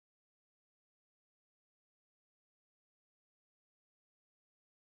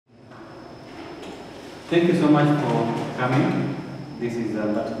Thank you so much for coming. This is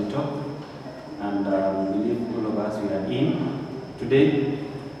Albert Vito, and we believe all of us we are in. Today,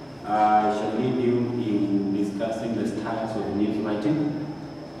 I shall lead you in discussing the styles of news writing.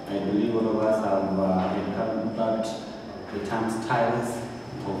 I believe all of us have encountered the term styles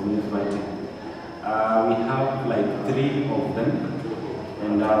of news writing. We have like 3 of them,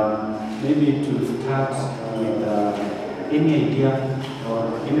 and maybe to start with any idea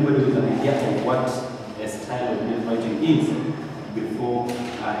or anybody with an idea of what a style of news writing is before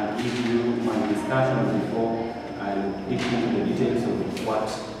I give you my discussion, before I dig into the details of what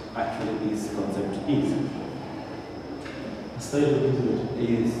actually this concept is. A style of news writing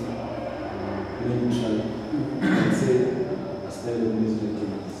is very neutral. Let's say a style of news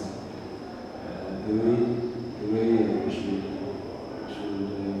writing is the way we should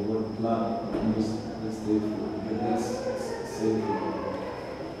plan news, let's say for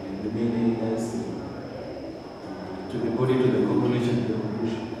the meaning as To be put into the conclusion.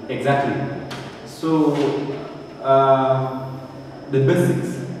 Exactly. So, the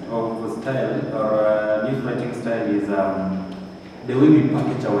basics of a style or news writing style is the way we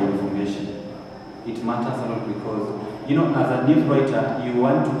package our information. It matters a lot because, you know, as a news writer, you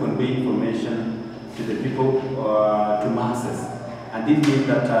want to convey information to the people, to masses. And this means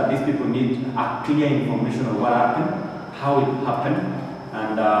that these people need a clear information of what happened, how it happened,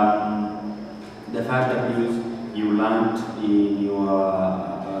 and the fact that you learned in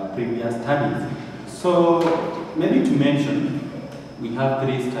your previous studies. So maybe to mention, we have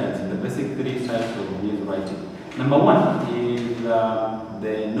 3 styles, the basic 3 styles of news writing. Number 1 is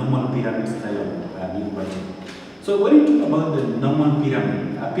the normal pyramid style of news writing. So when you talk about the normal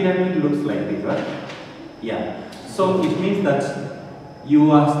pyramid, a pyramid looks like this, right? Yeah. So it means that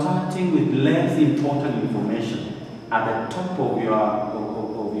you are starting with less important information at the top of your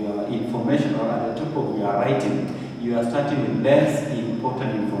information, or at the top of your writing. You are starting with less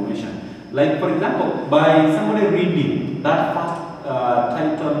important information. Like, for example, by somebody reading that first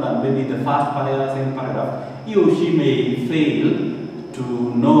title and maybe the first paragraph, second paragraph, he or she may fail to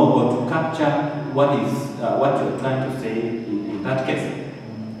know or to capture what you're trying to say in that case.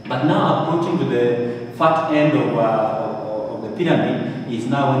 But now approaching to the fat end of the pyramid is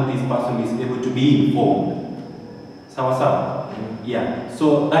now when this person is able to be informed. Sawa? Yeah.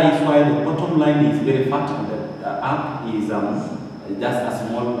 So that is why the bottom line is very fat and the up is just a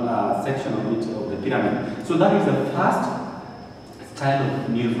small section of it, of the pyramid. So that is the first style of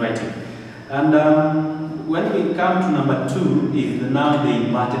news writing. And when we come to number 2 is now the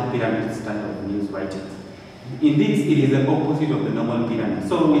inverted pyramid style of news writing. In this, it is the opposite of the normal pyramid.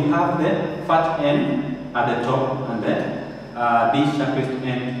 So we have the fat end at the top and then this sharpest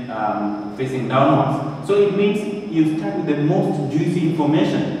end facing downwards. So it means you start with the most juicy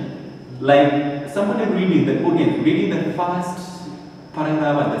information. Like somebody reading, the audience reading the first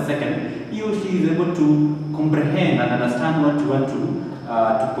paragraph and the second, he or she is able to comprehend and understand what you want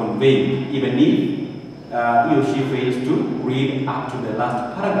to convey, even if he or she fails to read up to the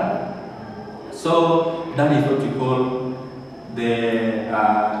last paragraph. So that is what we call the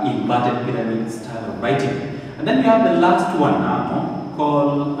inverted pyramid style of writing. And then we have the last one now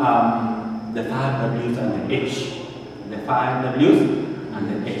called the 5 Ws and the H. The 5 Ws and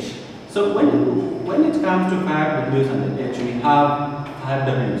the H. So when it comes to 5 Ws and the H, we have 5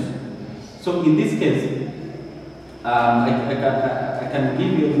 Ws. So in this case, I can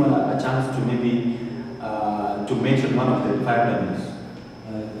give you a chance to maybe to mention one of the 5 Ws.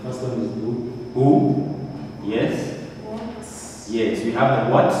 The first one is who. Who? Yes. What? Yes. We have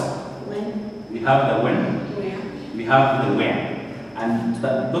the what. When? We have the when. Where? We have the where. And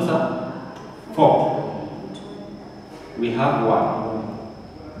those are 4. We have one.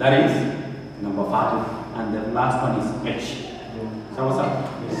 That is number 5. And the last one is H. So what's up?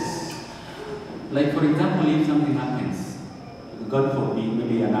 Yes. Like, for example, if something happens, God forbid,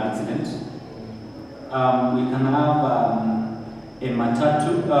 maybe an accident, we can have a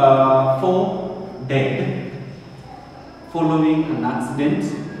matatu, 4 dead following an accident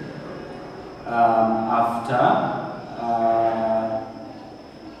after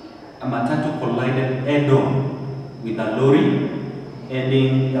a matatu collided head-on with a lorry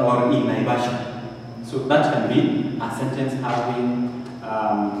heading or in Naivasha. So that can be a sentence having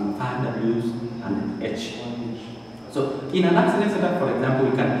 5 Ws and H. So in an accident setup, for example,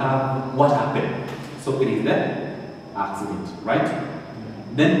 we can have what happened. So it is the accident, right?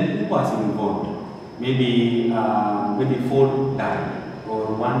 Then who was involved? Maybe 4 died or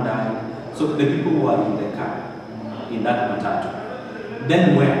 1 died. So the people who are in the car, in that matatu.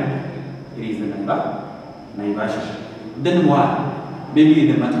 Then where? It is the Naivasha. Then why?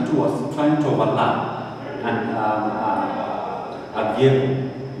 Maybe the matatu was trying to overlap a vehicle.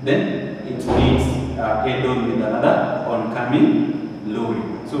 Then it meets head-on with another oncoming lorry.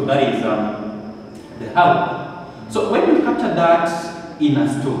 So that is the how. So when we capture that in a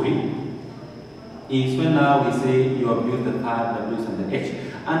story, is when now we say you have used the 5 W's and the H.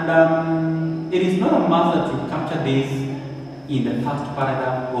 And it is not a must that you capture this in the first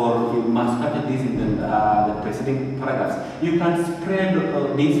paragraph, or you must capture this in the preceding paragraphs. You can spread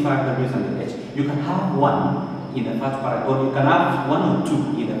these 5 W's and the H. You can have one in the first paragraph, or you can have 1 or 2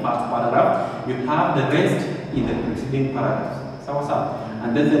 in the first paragraph. You have the rest in the preceding paragraphs.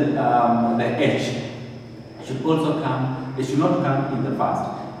 And then the H should also come. It should not come in the first.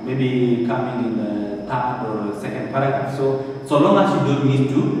 Maybe coming in the third or second paragraph. So long as you don't need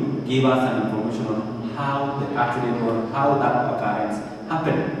to give us an information on how the accident or how that occurrence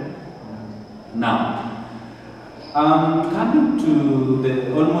happened. Now, coming to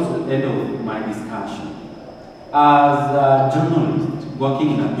the almost end of my discussion, as a journalist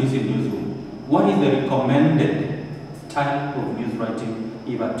working in a busy newsroom, what is the recommended style of news writing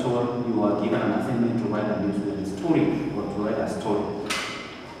if at all you are given an assignment to write a news story or to write a story?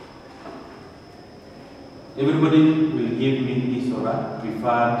 Everybody will give me his or her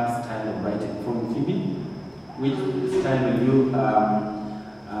preferred style of writing. From Phoebe, which style will you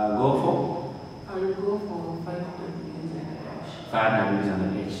go for? I will go for 5 W's and the H. 5 W's and the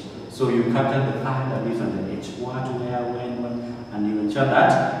H. So you capture the 5 W's and the H. What, where, when, and you ensure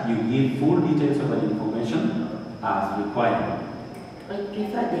that you give full details of the information as required. I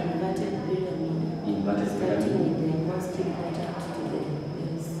prefer the inverted pyramid. Inverted Starting pyramid. with the most important to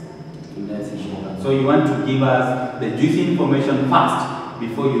the So you want to give us the juicy information first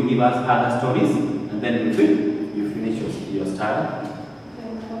before you give us other stories, and then you finish your style.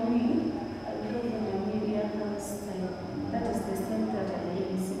 For me, I go for the media house style. That is the style that I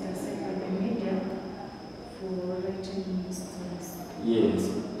use it aside the media for writing stories. Yes.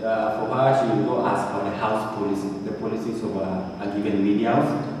 For her, she will go ask for the house policy, the policies of a given media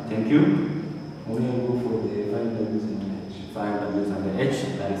house. Thank you. Only I go for the 5 W's and the H. 5 W's and the H.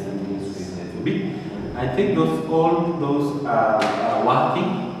 That is English with the B. I think all those are working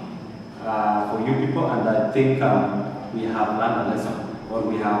for you people, and I think we have learned a lesson, or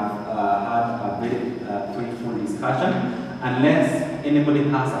we have had a very fruitful discussion. Unless anybody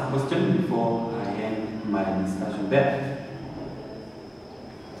has a question before I end my discussion there.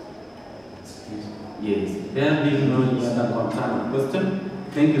 Yes, there is no other concern or question.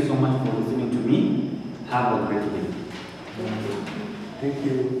 Thank you so much for listening to me. Have a great day. Thank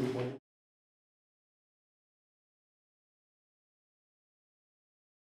you.